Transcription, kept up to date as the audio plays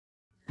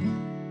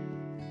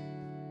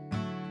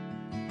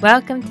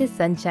Welcome to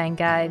Sunshine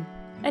Guide,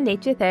 a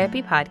nature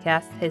therapy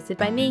podcast hosted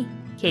by me,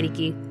 Katie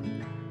Keith.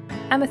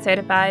 I'm a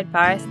certified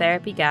forest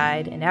therapy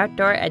guide and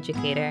outdoor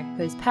educator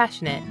who is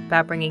passionate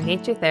about bringing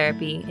nature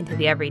therapy into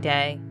the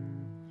everyday.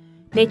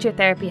 Nature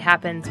therapy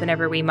happens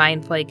whenever we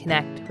mindfully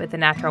connect with the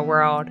natural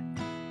world.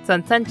 So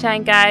on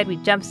Sunshine Guide, we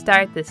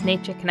jumpstart this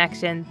nature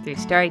connection through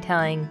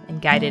storytelling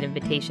and guided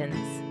invitations.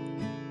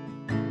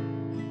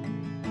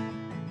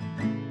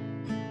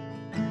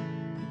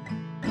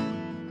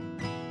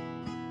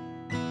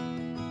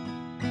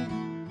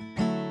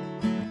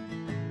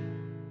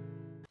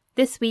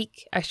 This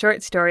week, our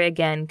short story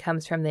again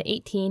comes from the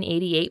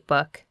 1888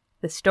 book,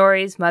 The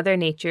Stories Mother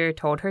Nature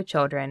Told Her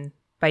Children,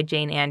 by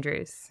Jane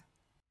Andrews.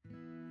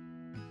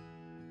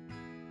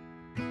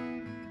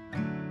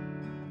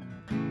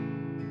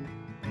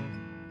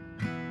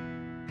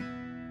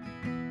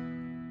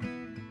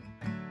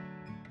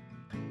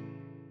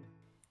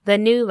 The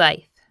New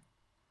Life.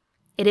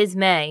 It is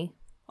May,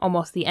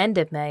 almost the end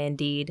of May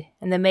indeed,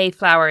 and the May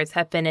flowers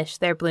have finished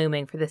their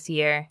blooming for this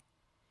year.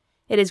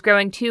 It is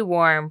growing too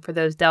warm for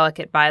those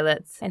delicate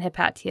violets and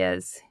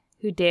hepaticas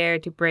who dare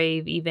to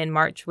brave even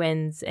March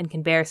winds and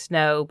can bear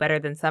snow better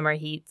than summer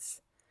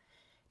heats.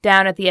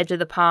 Down at the edge of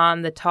the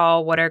pond, the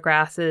tall water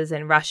grasses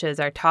and rushes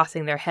are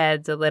tossing their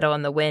heads a little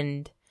in the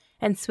wind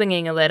and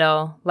swinging a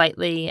little,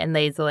 lightly and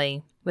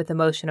lazily, with the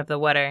motion of the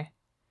water.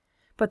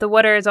 But the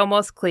water is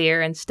almost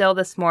clear and still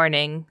this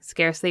morning,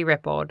 scarcely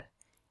rippled,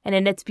 and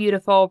in its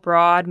beautiful,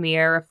 broad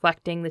mirror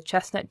reflecting the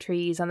chestnut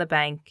trees on the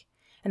bank,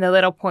 and the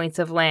little points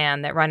of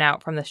land that run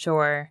out from the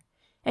shore,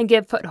 and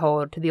give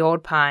foothold to the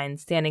old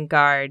pines standing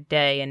guard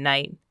day and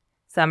night,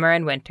 summer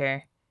and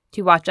winter,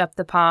 to watch up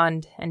the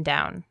pond and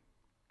down.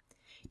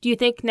 Do you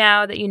think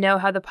now that you know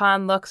how the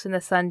pond looks in the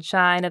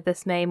sunshine of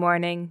this May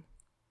morning?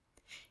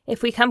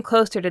 If we come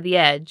closer to the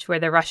edge where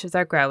the rushes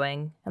are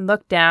growing, and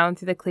look down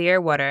through the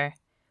clear water,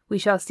 we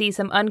shall see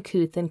some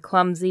uncouth and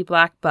clumsy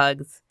black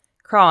bugs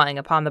crawling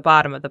upon the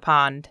bottom of the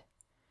pond.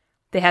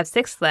 They have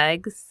 6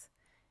 legs,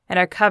 and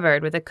are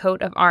covered with a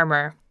coat of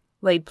armor,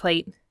 laid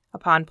plate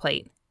upon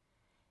plate.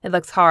 It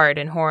looks hard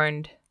and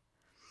horned.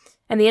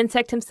 And the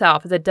insect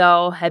himself has a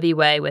dull, heavy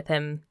way with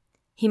him.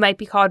 He might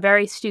be called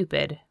very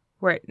stupid,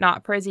 were it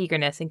not for his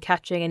eagerness in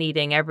catching and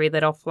eating every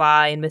little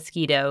fly and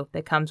mosquito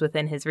that comes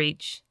within his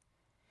reach.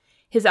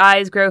 His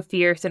eyes grow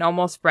fierce and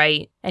almost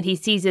bright, and he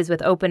seizes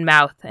with open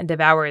mouth and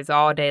devours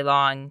all day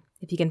long,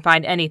 if he can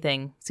find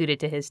anything suited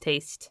to his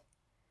taste.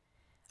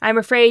 I am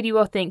afraid you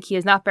will think he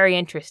is not very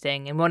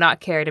interesting and will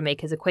not care to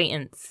make his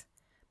acquaintance.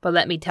 But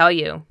let me tell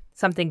you,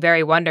 something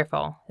very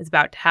wonderful is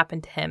about to happen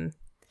to him.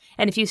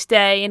 And if you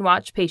stay and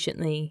watch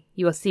patiently,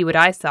 you will see what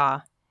I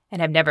saw and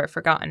have never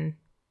forgotten.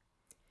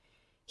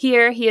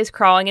 Here he is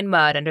crawling in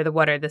mud under the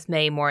water this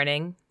May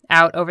morning.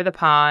 Out over the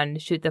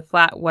pond shoot the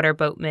flat water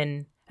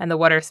boatmen, and the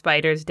water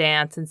spiders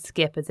dance and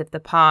skip as if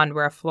the pond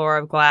were a floor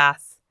of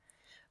glass.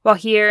 While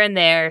here and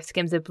there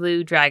skims a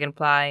blue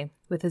dragonfly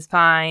with his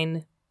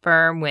fine,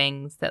 firm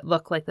wings that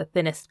look like the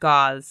thinnest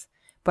gauze,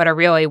 but are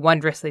really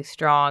wondrously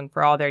strong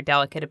for all their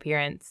delicate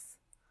appearance.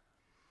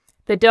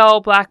 The dull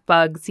black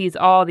bug sees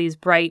all these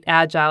bright,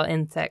 agile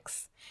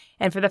insects,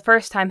 and for the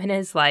first time in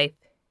his life,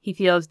 he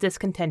feels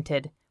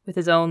discontented with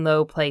his own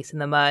low place in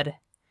the mud.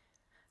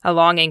 A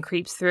longing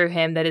creeps through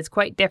him that is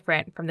quite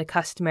different from the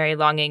customary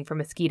longing for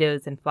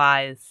mosquitoes and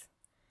flies.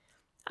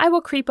 I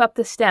will creep up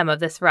the stem of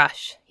this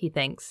rush, he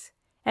thinks,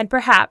 and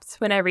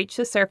perhaps when I reach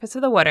the surface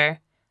of the water,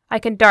 I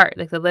can dart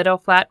like the little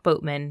flat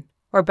boatman,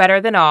 or better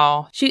than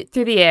all, shoot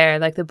through the air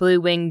like the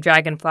blue-winged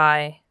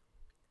dragonfly.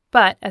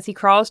 But as he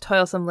crawls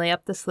toilsomely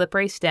up the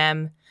slippery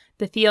stem,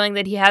 the feeling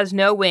that he has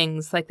no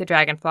wings like the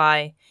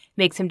dragonfly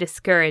makes him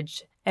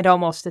discouraged and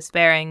almost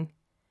despairing.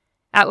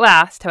 At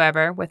last,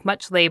 however, with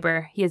much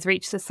labor, he has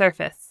reached the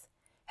surface,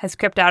 has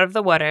crept out of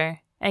the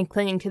water, and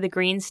clinging to the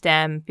green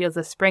stem feels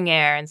the spring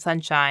air and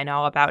sunshine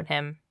all about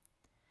him.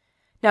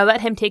 Now let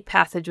him take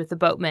passage with the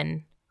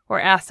boatman, or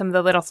ask some of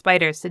the little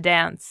spiders to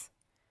dance.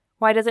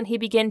 Why doesn't he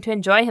begin to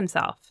enjoy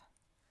himself?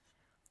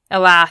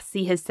 Alas,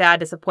 see his sad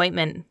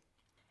disappointment.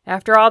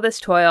 After all this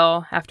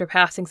toil, after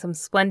passing some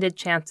splendid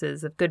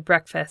chances of good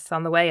breakfasts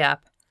on the way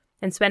up,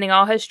 and spending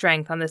all his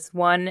strength on this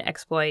one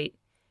exploit,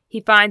 he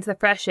finds the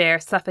fresh air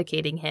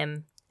suffocating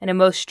him, and a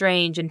most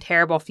strange and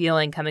terrible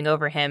feeling coming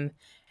over him,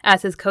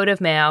 as his coat of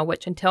mail,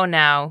 which until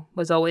now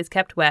was always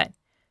kept wet,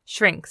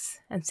 shrinks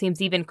and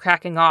seems even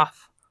cracking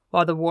off,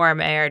 while the warm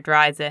air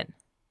dries it.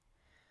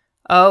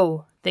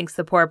 Oh, thinks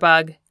the poor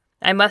bug,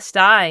 I must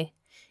die.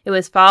 It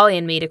was folly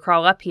in me to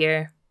crawl up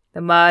here.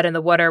 The mud and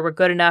the water were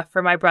good enough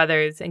for my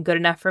brothers and good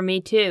enough for me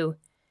too,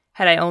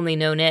 had I only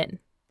known it.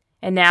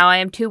 And now I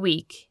am too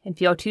weak and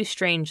feel too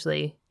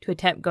strangely to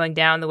attempt going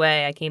down the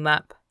way I came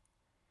up.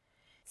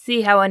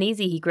 See how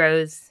uneasy he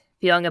grows,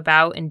 feeling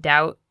about in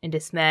doubt and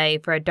dismay,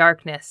 for a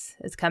darkness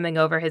is coming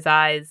over his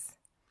eyes.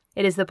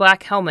 It is the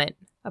black helmet,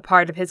 a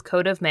part of his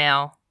coat of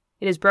mail.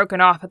 It is broken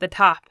off at the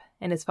top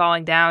and is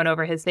falling down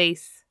over his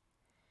face.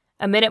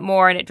 A minute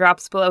more and it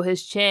drops below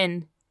his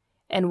chin,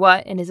 and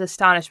what in his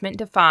astonishment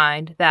to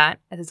find that,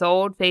 as his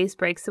old face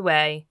breaks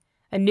away,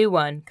 a new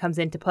one comes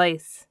into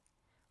place.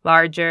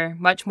 Larger,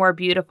 much more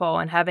beautiful,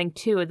 and having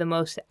 2 of the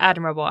most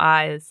admirable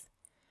eyes.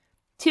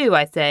 2,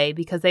 I say,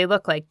 because they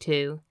look like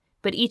 2,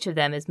 but each of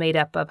them is made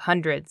up of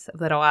hundreds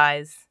of little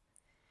eyes.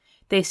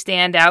 They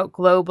stand out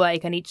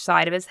globe-like on each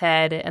side of his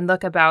head and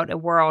look about a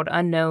world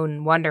unknown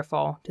and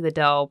wonderful to the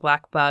dull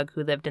black bug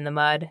who lived in the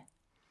mud.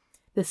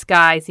 The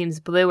sky seems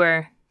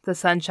bluer, the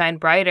sunshine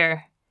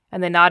brighter,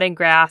 and the nodding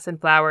grass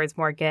and flowers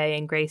more gay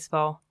and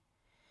graceful.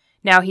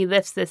 Now he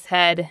lifts this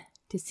head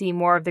to see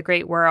more of the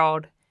great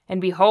world,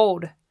 and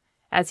behold,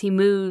 as he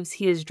moves,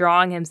 he is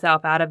drawing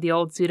himself out of the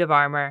old suit of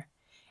armor,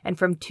 and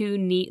from 2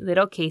 neat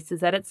little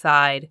cases at its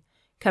side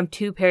come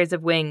 2 pairs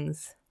of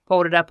wings,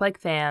 folded up like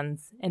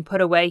fans, and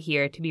put away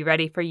here to be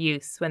ready for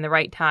use when the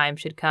right time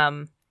should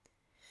come.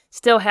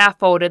 Still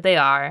half-folded they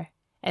are,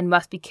 and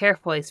must be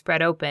carefully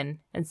spread open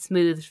and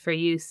smoothed for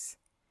use.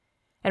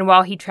 And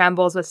while he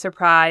trembles with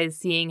surprise,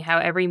 seeing how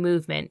every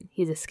movement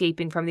he is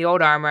escaping from the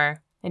old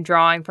armor, and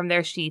drawing from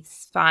their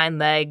sheaths fine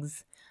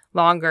legs,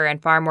 longer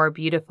and far more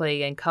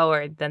beautifully and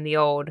colored than the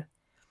old,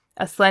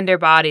 a slender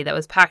body that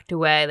was packed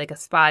away like a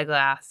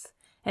spyglass,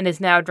 and is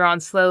now drawn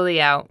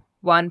slowly out,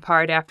 one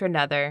part after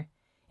another,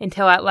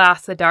 until at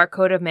last the dark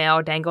coat of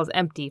mail dangles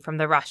empty from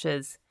the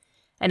rushes,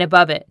 and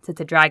above it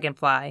sits a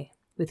dragonfly,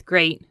 with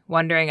great,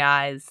 wondering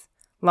eyes,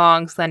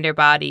 long, slender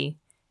body,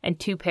 and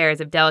 2 pairs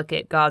of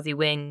delicate, gauzy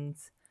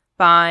wings,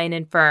 fine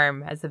and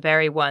firm as the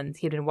very ones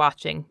he had been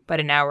watching but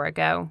an hour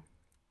ago.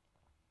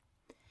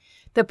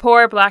 The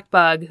poor black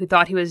bug who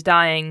thought he was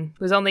dying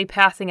was only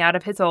passing out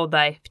of his old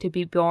life to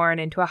be born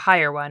into a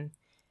higher one,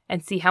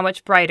 and see how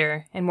much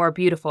brighter and more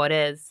beautiful it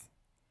is.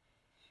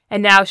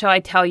 And now shall I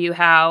tell you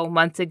how,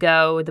 months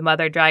ago, the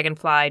mother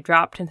dragonfly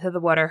dropped into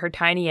the water her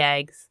tiny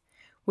eggs,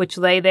 which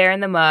lay there in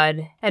the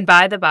mud, and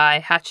by the by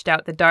hatched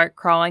out the dark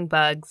crawling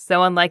bugs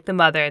so unlike the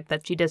mother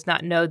that she does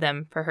not know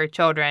them for her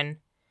children,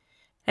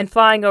 and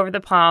flying over the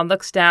pond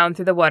looks down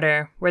through the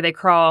water where they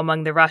crawl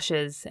among the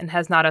rushes and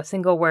has not a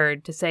single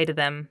word to say to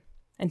them,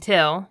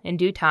 until, in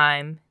due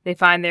time, they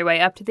find their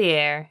way up to the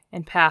air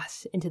and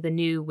pass into the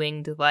new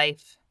winged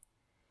life.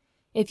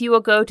 If you will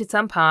go to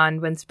some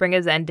pond when spring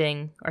is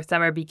ending or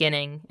summer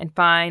beginning and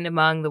find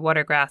among the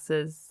water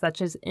grasses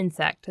such an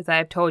insect as I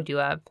have told you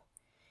of,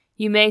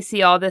 you may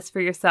see all this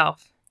for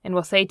yourself and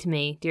will say to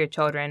me, dear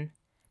children,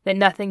 that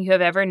nothing you have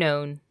ever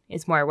known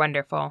is more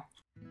wonderful.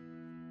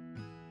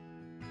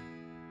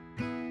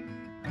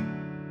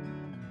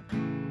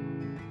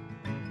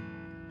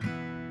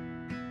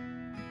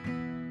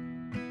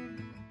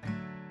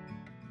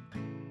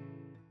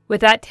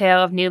 With that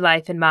tale of new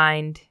life in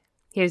mind,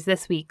 here's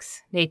this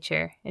week's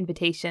Nature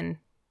Invitation.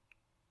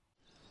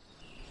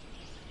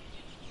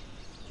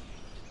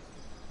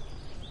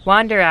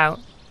 Wander out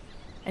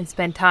and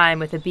spend time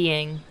with a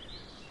being,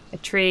 a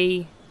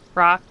tree,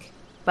 rock,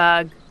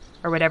 bug,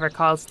 or whatever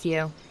calls to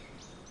you.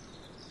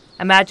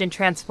 Imagine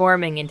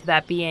transforming into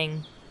that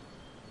being.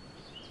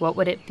 What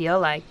would it feel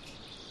like?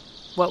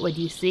 What would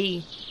you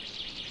see?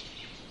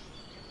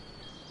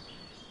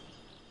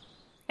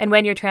 And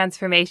when your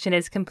transformation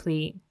is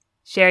complete,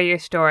 share your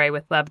story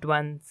with loved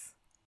ones.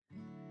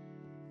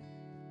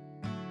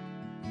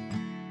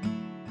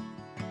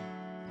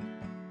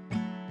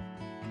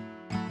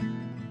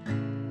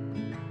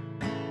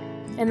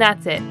 And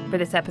that's it for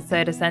this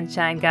episode of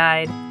Sunshine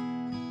Guide.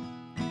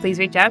 Please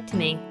reach out to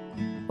me.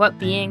 What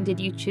being did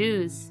you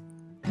choose?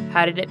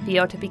 How did it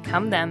feel to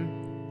become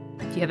them?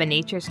 Do you have a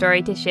nature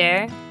story to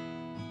share?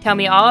 Tell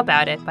me all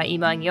about it by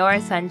emailing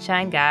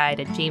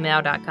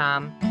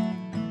yoursunshineguide@gmail.com.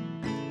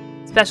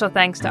 Special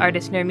thanks to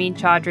artist Nermeen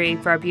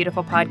Chaudhry for our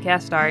beautiful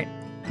podcast art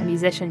and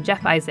musician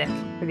Jeff Isaac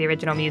for the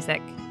original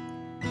music.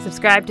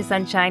 Subscribe to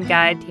Sunshine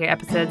Guide to hear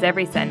episodes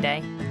every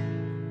Sunday.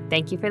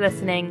 Thank you for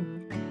listening.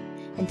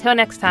 Until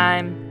next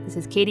time, this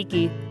is Katie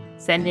Keith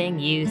sending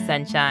you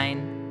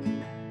sunshine.